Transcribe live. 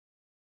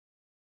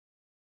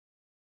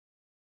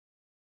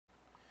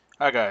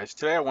Hi guys,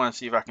 today I want to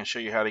see if I can show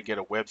you how to get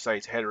a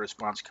website's header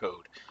response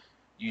code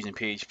using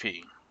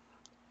PHP.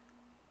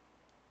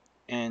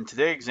 In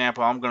today's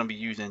example, I'm going to be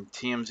using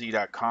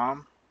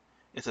tmz.com.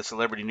 It's a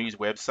celebrity news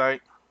website.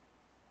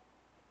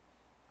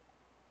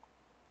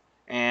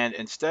 And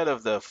instead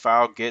of the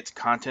file gets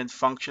contents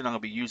function, I'm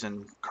going to be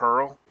using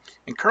cUrl.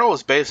 And cUrl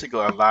is basically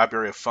a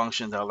library of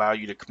functions that allow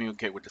you to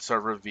communicate with the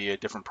server via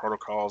different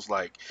protocols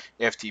like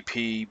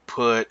FTP,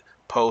 put,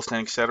 post,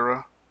 and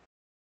etc.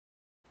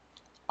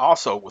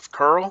 Also, with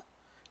cUrl,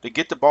 to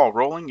get the ball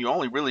rolling, you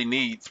only really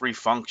need three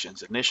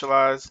functions: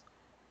 initialize,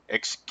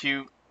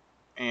 execute,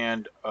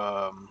 and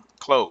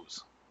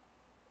close.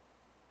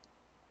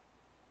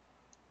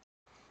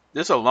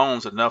 This alone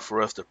is enough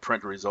for us to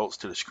print the results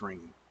to the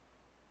screen.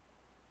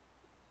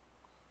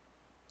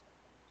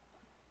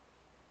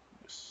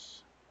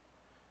 Just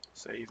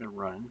save and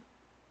run.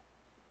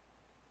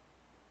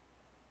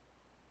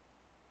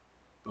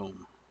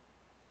 Boom.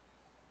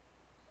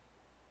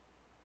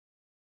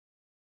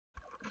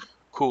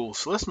 Cool.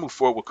 So let's move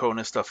forward with coding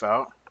this stuff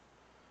out.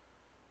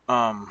 What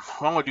I'm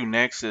gonna do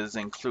next is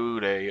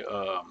include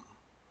a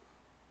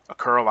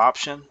curl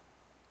option.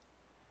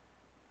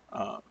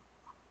 Um,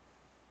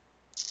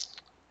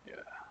 yeah,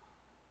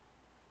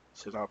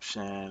 set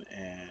option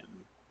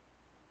and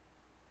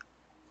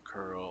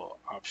curl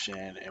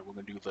option, and we're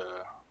gonna do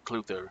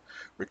include the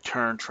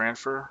return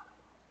transfer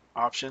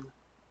option.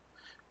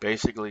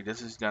 Basically,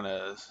 this is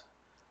gonna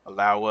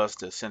allow us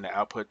to send the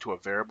output to a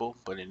variable,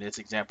 but in this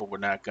example, we're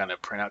not gonna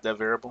print out that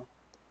variable.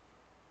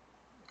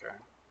 Okay.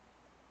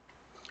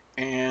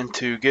 And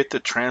to get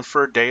the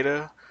transfer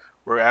data,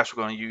 we're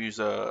actually going to use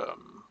the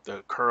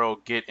curl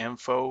get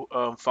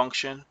info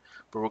function,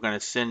 but we're going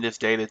to send this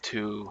data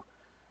to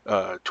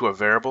a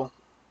variable.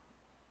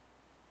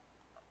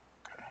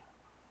 Okay.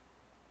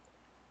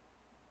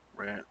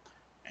 Right.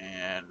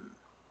 And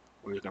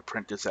we're going to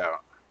print this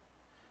out.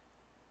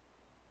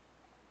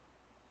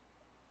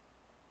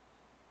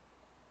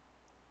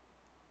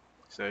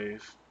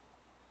 Save.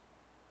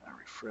 And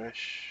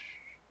refresh.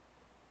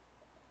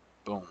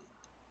 Boom.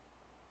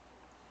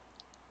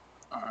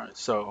 All right.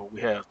 So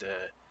we have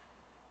the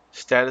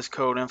status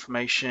code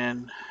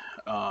information,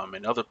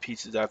 and other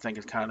pieces that I think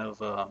is kind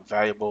of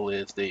valuable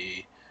is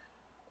the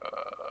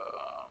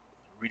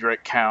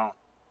redirect count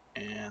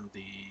and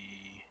the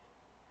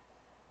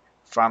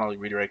finally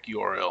redirect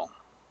URL.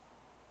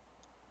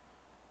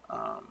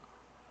 Um,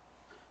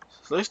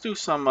 so let's do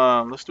some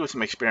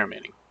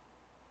experimenting.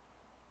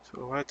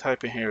 So if I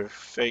type in here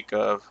fake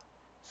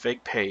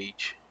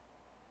page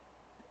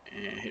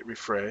and hit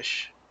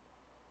refresh,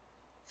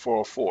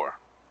 404.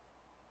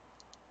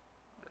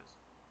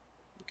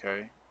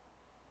 Okay.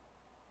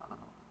 Um,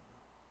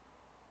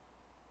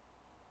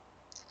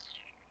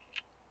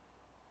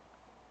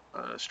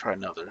 let's try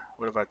another.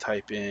 What if I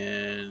type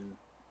in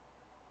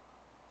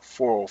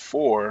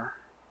 404,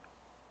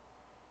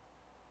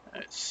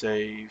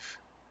 save,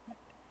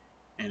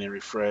 and then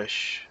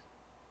refresh?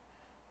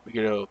 We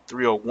get a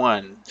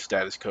 301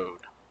 status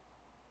code.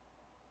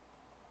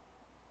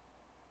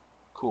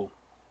 Cool.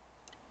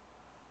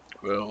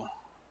 Well,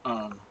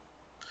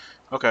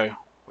 okay.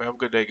 Well, have a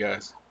good day,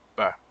 guys.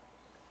 Bye.